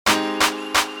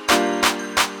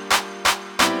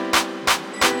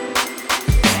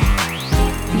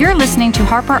You're listening to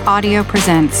Harper Audio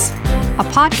Presents, a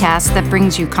podcast that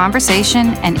brings you conversation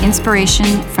and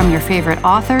inspiration from your favorite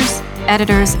authors,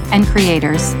 editors, and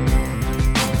creators.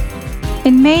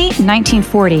 In May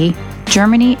 1940,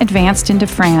 Germany advanced into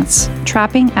France,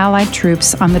 trapping Allied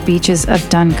troops on the beaches of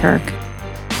Dunkirk.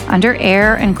 Under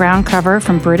air and ground cover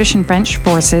from British and French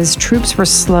forces, troops were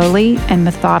slowly and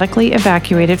methodically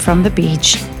evacuated from the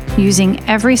beach, using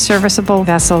every serviceable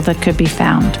vessel that could be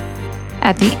found.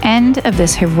 At the end of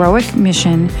this heroic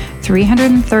mission,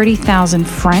 330,000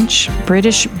 French,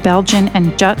 British, Belgian,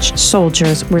 and Dutch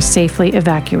soldiers were safely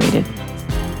evacuated.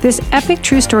 This epic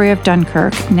true story of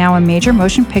Dunkirk, now a major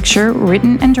motion picture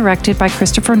written and directed by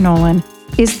Christopher Nolan,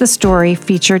 is the story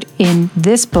featured in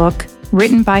this book,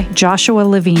 written by Joshua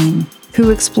Levine, who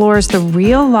explores the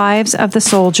real lives of the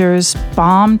soldiers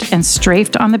bombed and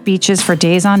strafed on the beaches for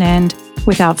days on end,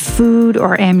 without food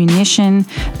or ammunition,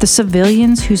 the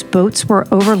civilians whose boats were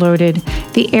overloaded,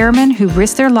 the airmen who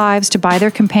risked their lives to buy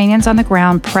their companions on the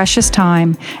ground precious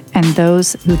time, and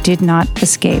those who did not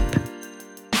escape.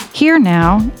 Here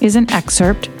now is an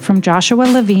excerpt from Joshua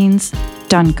Levine's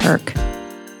Dunkirk.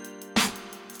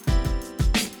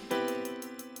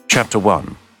 Chapter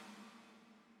 1.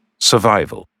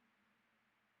 Survival.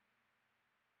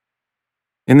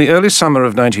 In the early summer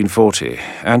of 1940,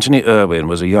 Anthony Irwin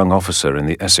was a young officer in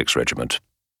the Essex Regiment.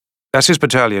 As his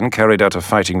battalion carried out a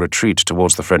fighting retreat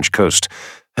towards the French coast,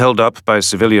 held up by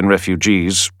civilian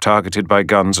refugees, targeted by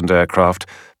guns and aircraft,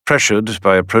 pressured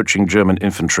by approaching German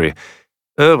infantry,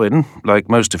 Irwin, like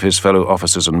most of his fellow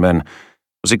officers and men,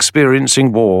 was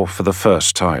experiencing war for the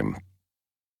first time.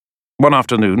 One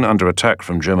afternoon, under attack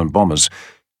from German bombers,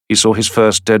 he saw his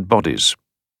first dead bodies.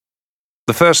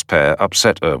 The first pair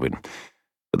upset Irwin,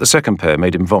 but the second pair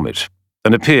made him vomit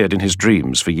and appeared in his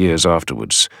dreams for years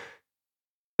afterwards.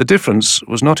 The difference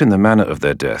was not in the manner of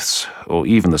their deaths, or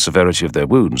even the severity of their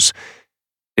wounds.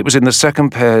 It was in the second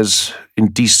pair's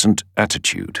indecent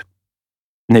attitude.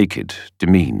 Naked,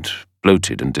 demeaned,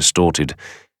 bloated and distorted,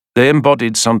 they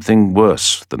embodied something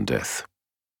worse than death.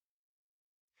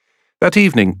 That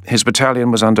evening, his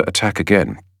battalion was under attack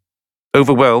again.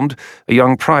 Overwhelmed, a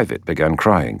young private began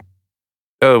crying.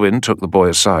 Irwin took the boy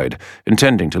aside,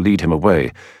 intending to lead him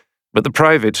away, but the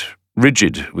private,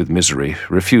 rigid with misery,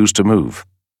 refused to move.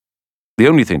 The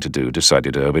only thing to do,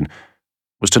 decided Irwin,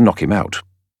 was to knock him out.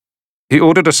 He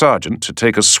ordered a sergeant to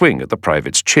take a swing at the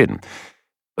private's chin,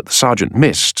 but the sergeant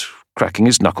missed, cracking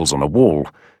his knuckles on a wall.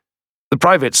 The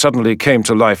private suddenly came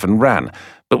to life and ran,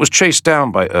 but was chased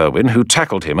down by Irwin, who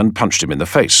tackled him and punched him in the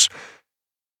face.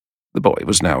 The boy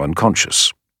was now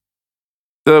unconscious.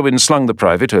 Irwin slung the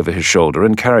private over his shoulder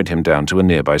and carried him down to a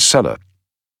nearby cellar.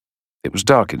 It was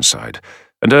dark inside,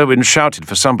 and Irwin shouted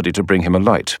for somebody to bring him a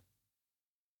light.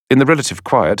 In the relative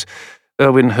quiet,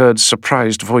 Irwin heard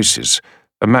surprised voices,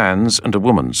 a man's and a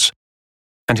woman's,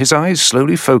 and his eyes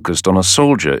slowly focused on a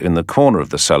soldier in the corner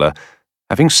of the cellar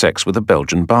having sex with a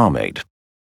Belgian barmaid.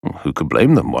 Who could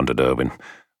blame them, wondered Irwin.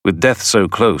 With death so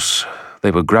close, they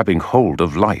were grabbing hold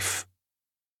of life.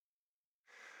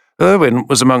 Irwin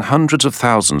was among hundreds of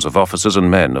thousands of officers and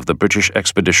men of the British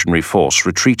Expeditionary Force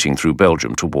retreating through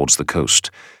Belgium towards the coast.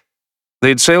 They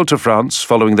had sailed to France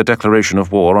following the declaration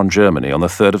of war on Germany on the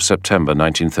 3rd of September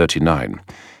 1939.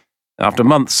 After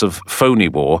months of phony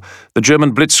war, the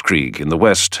German blitzkrieg in the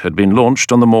west had been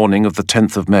launched on the morning of the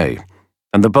 10th of May,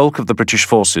 and the bulk of the British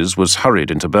forces was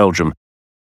hurried into Belgium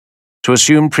to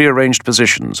assume prearranged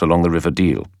positions along the River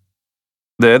Deal.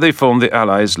 There they formed the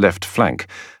Allies' left flank,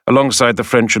 alongside the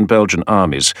French and Belgian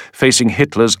armies, facing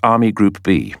Hitler's Army Group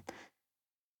B.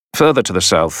 Further to the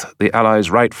south, the Allies'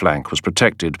 right flank was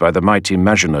protected by the mighty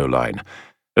Maginot Line,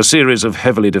 a series of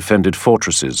heavily defended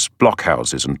fortresses,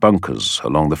 blockhouses and bunkers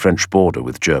along the French border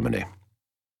with Germany.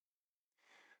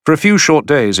 For a few short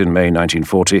days in May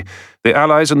 1940, the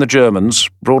Allies and the Germans,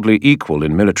 broadly equal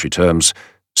in military terms,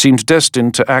 seemed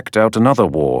destined to act out another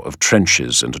war of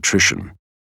trenches and attrition.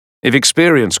 If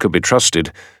experience could be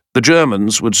trusted, the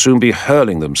Germans would soon be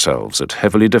hurling themselves at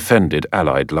heavily defended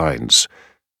Allied lines.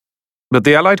 But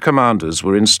the Allied commanders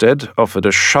were instead offered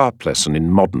a sharp lesson in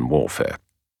modern warfare.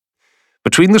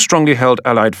 Between the strongly held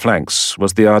Allied flanks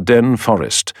was the Ardennes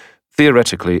forest,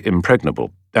 theoretically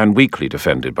impregnable and weakly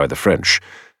defended by the French.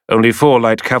 Only 4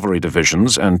 light cavalry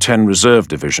divisions and 10 reserve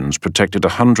divisions protected a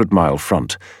 100-mile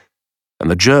front,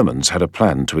 and the Germans had a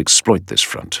plan to exploit this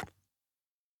front.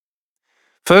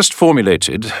 First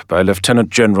formulated by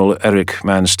Lieutenant General Erich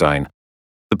Manstein,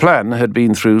 the plan had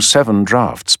been through 7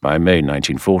 drafts by May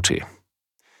 1940.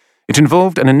 It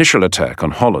involved an initial attack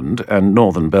on Holland and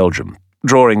northern Belgium,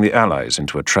 drawing the Allies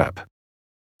into a trap.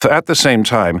 For at the same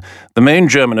time, the main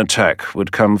German attack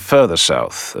would come further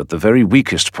south, at the very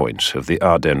weakest point of the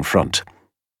Ardennes front.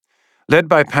 Led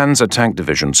by panzer tank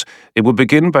divisions, it would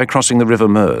begin by crossing the River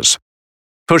Meuse,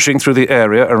 pushing through the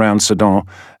area around Sedan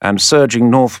and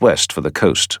surging northwest for the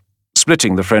coast,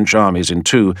 splitting the French armies in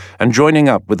two and joining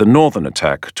up with the northern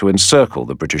attack to encircle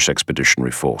the British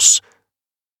Expeditionary Force.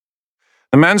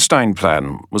 The Manstein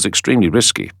plan was extremely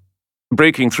risky.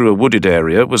 Breaking through a wooded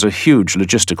area was a huge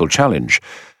logistical challenge,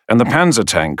 and the panzer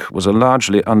tank was a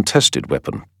largely untested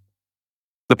weapon.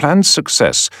 The plan's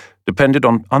success depended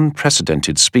on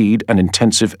unprecedented speed and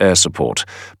intensive air support,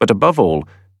 but above all,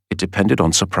 it depended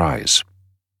on surprise.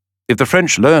 If the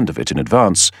French learned of it in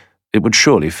advance, it would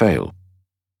surely fail.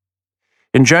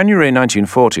 In January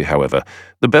 1940, however,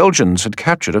 the Belgians had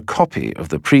captured a copy of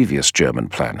the previous German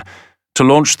plan to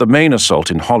launch the main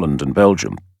assault in Holland and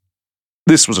Belgium.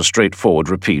 This was a straightforward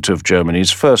repeat of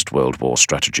Germany's First World War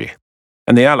strategy,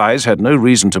 and the Allies had no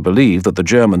reason to believe that the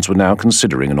Germans were now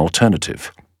considering an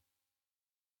alternative.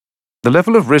 The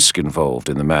level of risk involved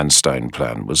in the Manstein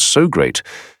plan was so great,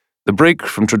 the break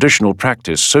from traditional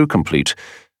practice so complete,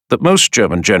 that most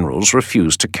German generals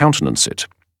refused to countenance it.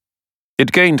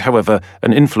 It gained, however,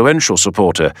 an influential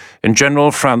supporter in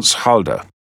General Franz Halder,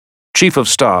 Chief of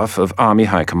Staff of Army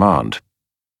High Command.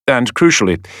 And,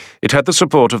 crucially, it had the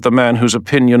support of the man whose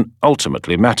opinion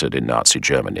ultimately mattered in Nazi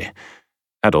Germany,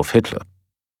 Adolf Hitler.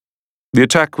 The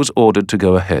attack was ordered to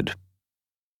go ahead.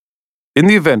 In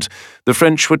the event, the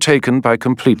French were taken by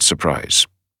complete surprise.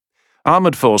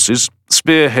 Armoured forces,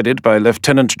 spearheaded by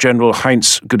Lieutenant General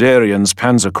Heinz Guderian's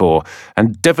Panzer Corps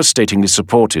and devastatingly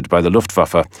supported by the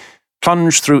Luftwaffe,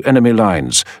 plunged through enemy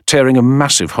lines, tearing a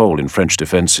massive hole in French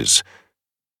defences.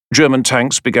 German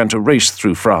tanks began to race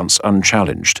through France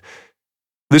unchallenged.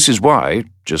 This is why,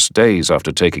 just days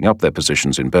after taking up their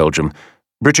positions in Belgium,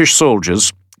 British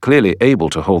soldiers, clearly able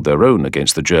to hold their own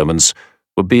against the Germans,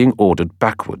 were being ordered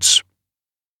backwards.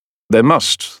 There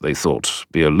must, they thought,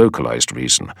 be a localised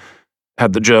reason.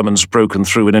 Had the Germans broken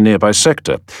through in a nearby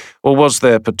sector, or was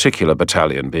their particular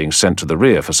battalion being sent to the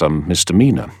rear for some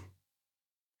misdemeanour?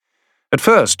 At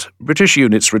first, British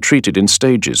units retreated in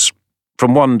stages,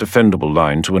 from one defendable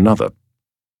line to another.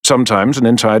 Sometimes an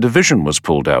entire division was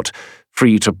pulled out,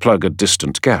 free to plug a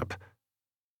distant gap.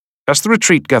 As the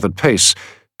retreat gathered pace,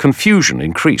 confusion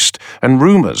increased and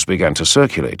rumours began to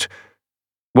circulate.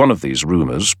 One of these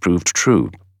rumours proved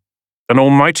true. An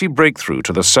almighty breakthrough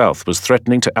to the south was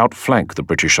threatening to outflank the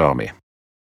British army.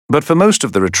 But for most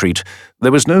of the retreat,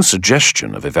 there was no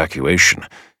suggestion of evacuation,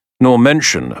 nor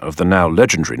mention of the now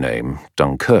legendary name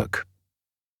Dunkirk.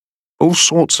 All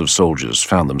sorts of soldiers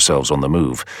found themselves on the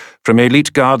move, from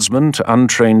elite guardsmen to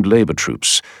untrained labour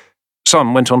troops.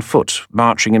 Some went on foot,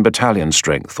 marching in battalion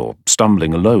strength or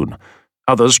stumbling alone.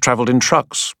 Others travelled in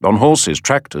trucks, on horses,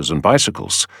 tractors and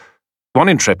bicycles. One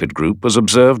intrepid group was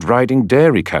observed riding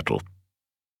dairy cattle.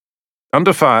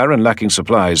 Under fire and lacking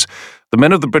supplies, the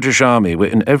men of the British Army were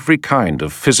in every kind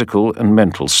of physical and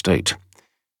mental state.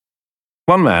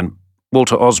 One man,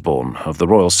 Walter Osborne of the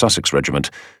Royal Sussex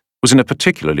Regiment, was in a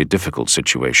particularly difficult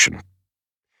situation.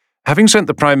 Having sent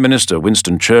the Prime Minister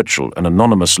Winston Churchill an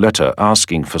anonymous letter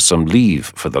asking for some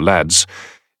leave for the lads,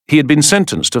 he had been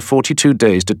sentenced to 42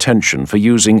 days' detention for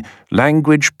using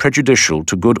language prejudicial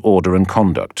to good order and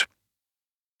conduct.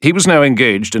 He was now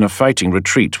engaged in a fighting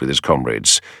retreat with his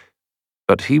comrades,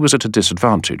 but he was at a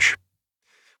disadvantage.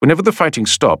 Whenever the fighting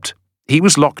stopped, he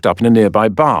was locked up in a nearby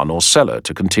barn or cellar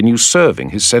to continue serving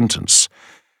his sentence.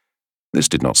 This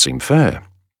did not seem fair.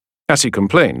 As he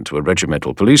complained to a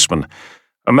regimental policeman,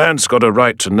 "A man's got a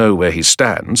right to know where he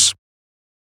stands."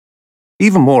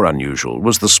 Even more unusual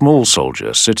was the small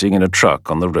soldier sitting in a truck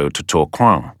on the road to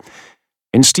Tourcoing.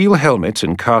 In steel helmet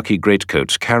and khaki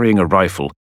greatcoat carrying a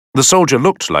rifle, the soldier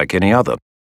looked like any other.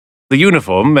 The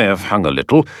uniform may have hung a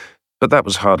little, but that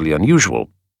was hardly unusual.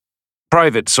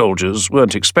 Private soldiers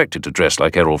weren't expected to dress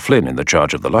like Errol Flynn in the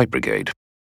charge of the Light Brigade.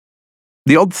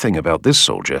 The odd thing about this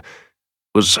soldier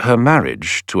was her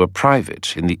marriage to a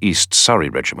private in the East Surrey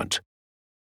Regiment.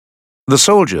 The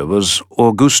soldier was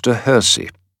Auguste Hersey,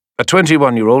 a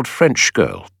 21-year-old French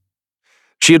girl.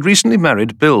 She had recently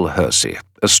married Bill Hersey,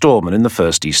 a storeman in the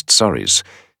 1st East Surreys.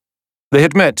 They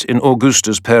had met in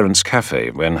Auguste's parents'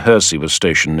 cafe when Hersey was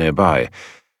stationed nearby,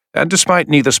 and despite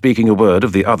neither speaking a word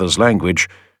of the other's language,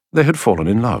 they had fallen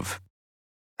in love.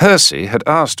 Hersey had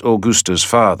asked Auguste's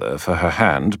father for her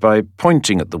hand by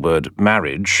pointing at the word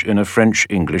marriage in a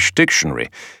French-English dictionary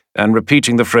and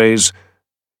repeating the phrase,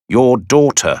 "Your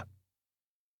daughter."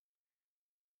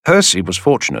 Hersey was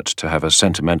fortunate to have a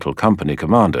sentimental company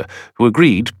commander who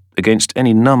agreed, against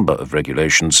any number of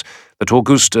regulations, that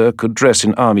Augusta could dress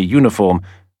in army uniform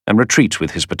and retreat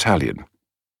with his battalion.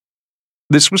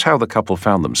 This was how the couple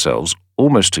found themselves,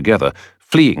 almost together,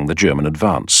 fleeing the German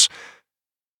advance.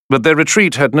 But their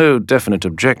retreat had no definite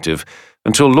objective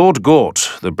until Lord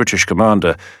Gort, the British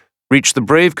commander, reached the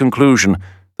brave conclusion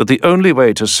that the only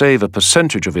way to save a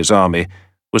percentage of his army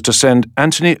was to send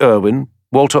Anthony Irwin,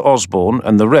 Walter Osborne,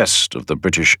 and the rest of the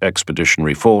British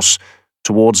Expeditionary Force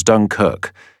towards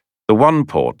Dunkirk, the one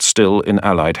port still in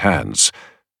Allied hands,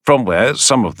 from where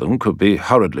some of them could be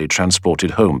hurriedly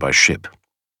transported home by ship.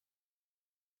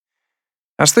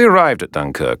 As they arrived at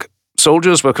Dunkirk,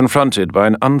 soldiers were confronted by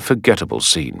an unforgettable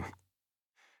scene.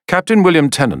 Captain William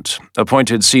Tennant,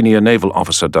 appointed senior naval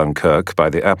officer Dunkirk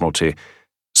by the Admiralty,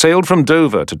 sailed from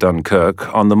Dover to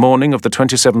Dunkirk on the morning of the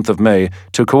 27th of May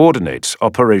to coordinate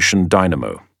Operation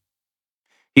Dynamo.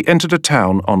 He entered a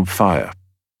town on fire,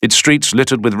 its streets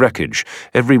littered with wreckage,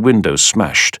 every window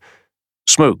smashed.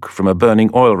 Smoke from a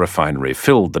burning oil refinery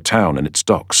filled the town and its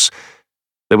docks.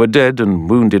 There were dead and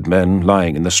wounded men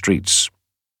lying in the streets.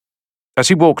 As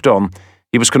he walked on,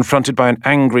 he was confronted by an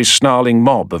angry, snarling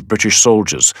mob of British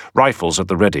soldiers, rifles at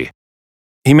the ready.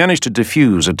 He managed to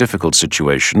defuse a difficult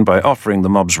situation by offering the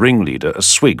mob's ringleader a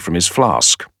swig from his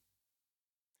flask.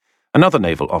 Another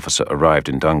naval officer arrived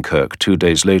in Dunkirk 2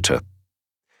 days later.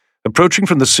 Approaching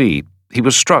from the sea, he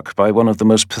was struck by one of the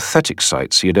most pathetic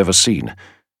sights he had ever seen.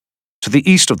 To the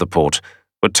east of the port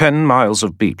were 10 miles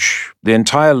of beach, the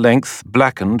entire length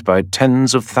blackened by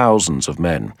tens of thousands of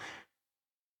men.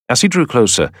 As he drew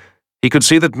closer, he could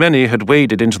see that many had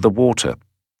waded into the water,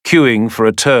 queuing for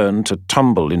a turn to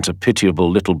tumble into pitiable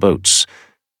little boats.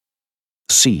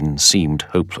 The scene seemed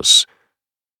hopeless.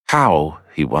 How,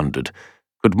 he wondered,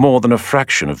 could more than a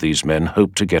fraction of these men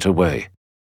hope to get away?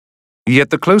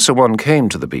 Yet the closer one came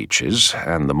to the beaches,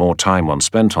 and the more time one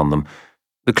spent on them,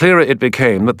 the clearer it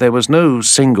became that there was no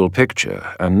single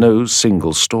picture and no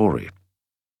single story.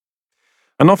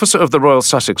 An officer of the Royal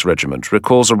Sussex Regiment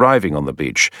recalls arriving on the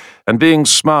beach and being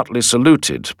smartly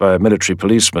saluted by a military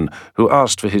policeman who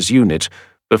asked for his unit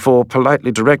before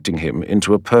politely directing him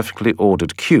into a perfectly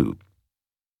ordered queue.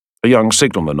 A young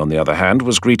signalman, on the other hand,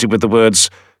 was greeted with the words,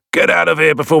 "Get out of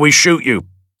here before we shoot you,"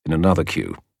 in another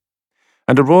queue.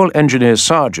 And a Royal Engineer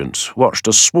sergeant watched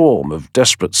a swarm of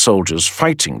desperate soldiers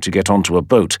fighting to get onto a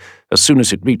boat as soon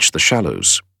as it reached the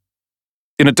shallows.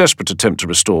 In a desperate attempt to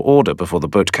restore order before the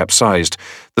boat capsized,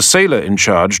 the sailor in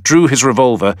charge drew his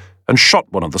revolver and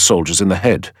shot one of the soldiers in the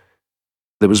head.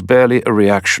 There was barely a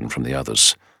reaction from the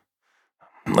others.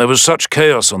 "There was such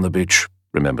chaos on the beach,"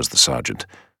 remembers the sergeant,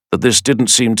 "that this didn't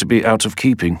seem to be out of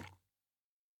keeping."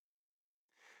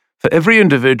 For every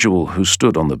individual who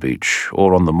stood on the beach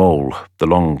or on the mole, the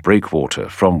long breakwater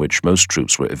from which most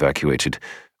troops were evacuated,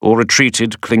 or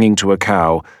retreated clinging to a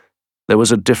cow, there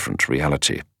was a different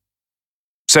reality.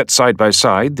 Set side by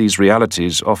side, these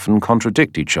realities often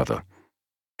contradict each other.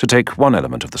 To take one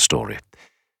element of the story,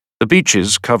 the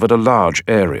beaches covered a large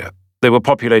area. They were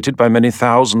populated by many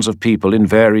thousands of people in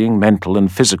varying mental and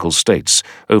physical states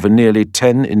over nearly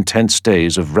 10 intense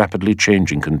days of rapidly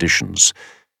changing conditions.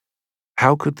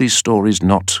 How could these stories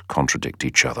not contradict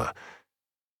each other?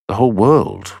 The whole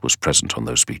world was present on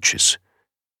those beaches.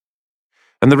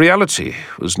 And the reality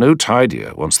was no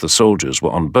tidier once the soldiers were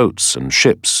on boats and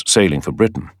ships sailing for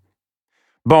Britain.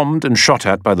 Bombed and shot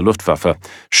at by the Luftwaffe,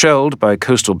 shelled by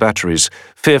coastal batteries,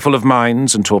 fearful of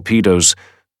mines and torpedoes,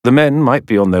 the men might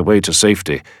be on their way to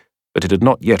safety, but it had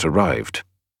not yet arrived.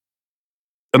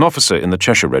 An officer in the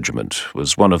Cheshire Regiment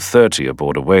was one of 30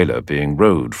 aboard a whaler being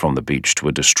rowed from the beach to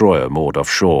a destroyer moored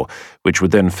offshore, which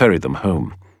would then ferry them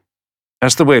home.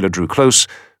 As the whaler drew close,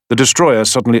 the destroyer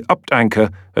suddenly upped anchor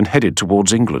and headed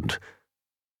towards England.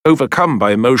 Overcome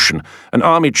by emotion, an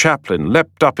army chaplain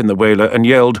leapt up in the whaler and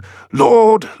yelled,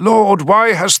 "Lord, Lord,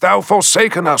 why hast thou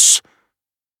forsaken us?"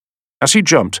 As he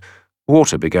jumped,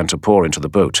 water began to pour into the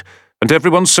boat, and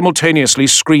everyone simultaneously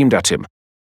screamed at him.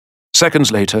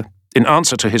 Seconds later, in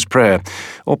answer to his prayer,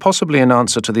 or possibly in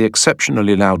answer to the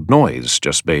exceptionally loud noise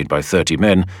just made by 30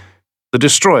 men, the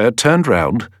destroyer turned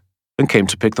round and came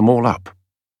to pick them all up.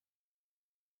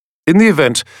 In the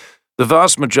event, the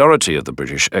vast majority of the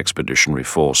British Expeditionary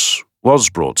Force was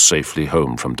brought safely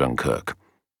home from Dunkirk.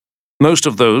 Most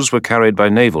of those were carried by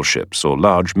naval ships or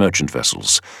large merchant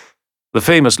vessels. The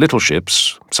famous little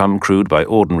ships, some crewed by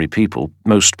ordinary people,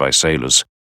 most by sailors,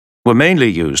 were mainly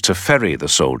used to ferry the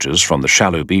soldiers from the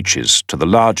shallow beaches to the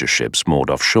larger ships moored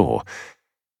offshore.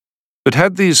 But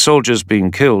had these soldiers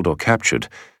been killed or captured,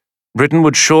 Britain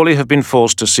would surely have been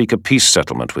forced to seek a peace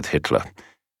settlement with Hitler.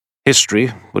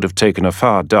 History would have taken a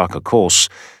far darker course,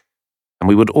 and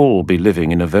we would all be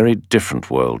living in a very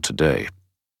different world today.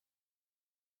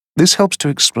 This helps to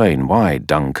explain why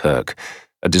Dunkirk,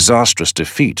 a disastrous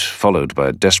defeat followed by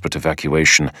a desperate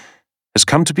evacuation, has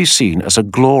come to be seen as a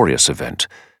glorious event,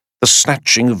 the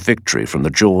snatching of victory from the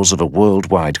jaws of a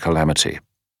worldwide calamity.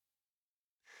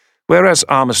 Whereas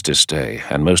Armistice Day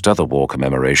and most other war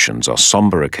commemorations are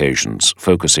somber occasions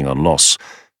focusing on loss,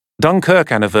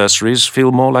 Dunkirk anniversaries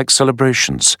feel more like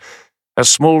celebrations, as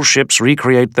small ships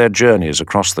recreate their journeys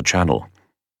across the Channel.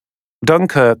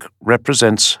 Dunkirk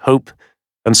represents hope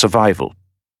and survival,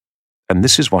 and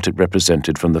this is what it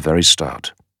represented from the very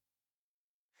start.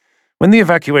 When the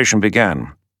evacuation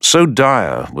began, so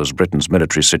dire was Britain's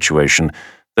military situation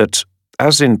that,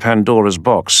 as in Pandora's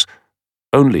box,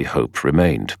 only hope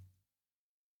remained.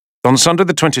 On Sunday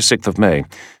the 26th of May,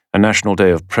 a national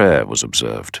day of prayer was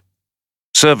observed.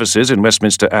 Services in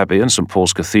Westminster Abbey and St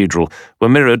Paul's Cathedral were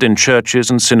mirrored in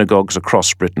churches and synagogues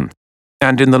across Britain,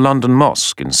 and in the London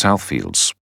Mosque in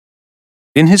Southfields.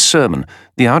 In his sermon,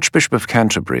 the Archbishop of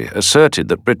Canterbury asserted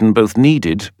that Britain both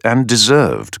needed and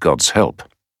deserved God's help.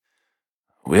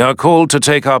 "We are called to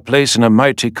take our place in a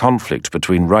mighty conflict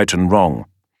between right and wrong,"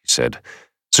 he said,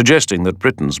 suggesting that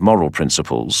Britain's moral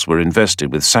principles were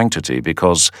invested with sanctity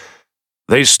because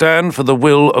they stand for the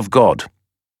will of God.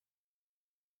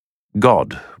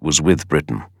 God was with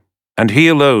Britain, and he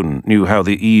alone knew how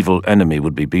the evil enemy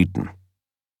would be beaten.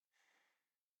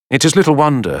 It is little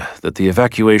wonder that the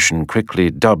evacuation, quickly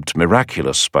dubbed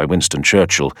miraculous by Winston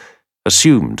Churchill,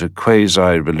 assumed a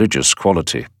quasi-religious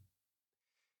quality.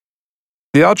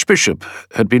 The Archbishop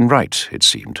had been right, it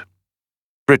seemed.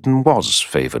 Britain was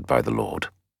favoured by the Lord.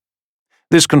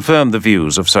 This confirmed the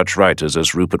views of such writers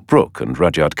as Rupert Brooke and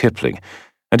Rudyard Kipling,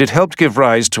 and it helped give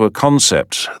rise to a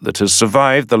concept that has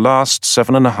survived the last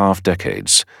 7.5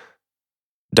 decades: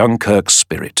 Dunkirk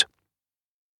spirit.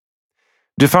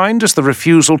 Defined as the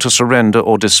refusal to surrender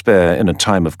or despair in a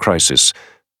time of crisis,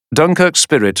 Dunkirk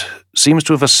spirit seems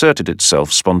to have asserted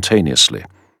itself spontaneously.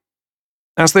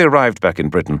 As they arrived back in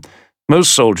Britain,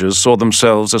 most soldiers saw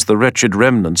themselves as the wretched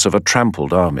remnants of a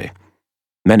trampled army.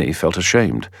 Many felt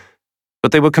ashamed,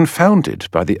 but they were confounded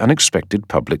by the unexpected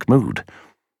public mood.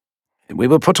 "We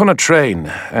were put on a train,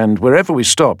 and wherever we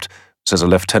stopped," says a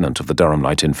lieutenant of the Durham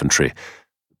Light Infantry,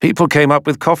 "people came up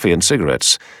with coffee and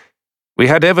cigarettes. We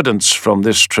had evidence from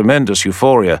this tremendous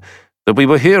euphoria that we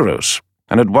were heroes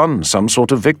and had won some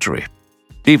sort of victory,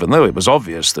 even though it was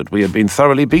obvious that we had been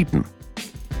thoroughly beaten."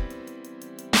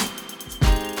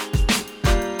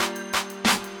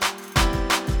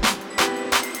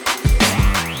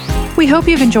 We hope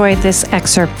you've enjoyed this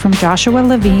excerpt from Joshua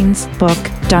Levine's book,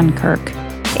 Dunkirk.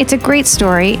 It's a great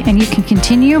story, and you can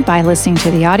continue by listening to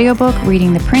the audiobook,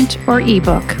 reading the print, or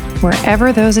ebook,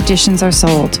 wherever those editions are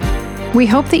sold. We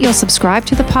hope that you'll subscribe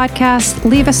to the podcast,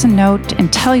 leave us a note,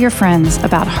 and tell your friends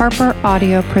about Harper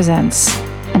Audio Presents.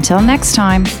 Until next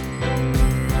time.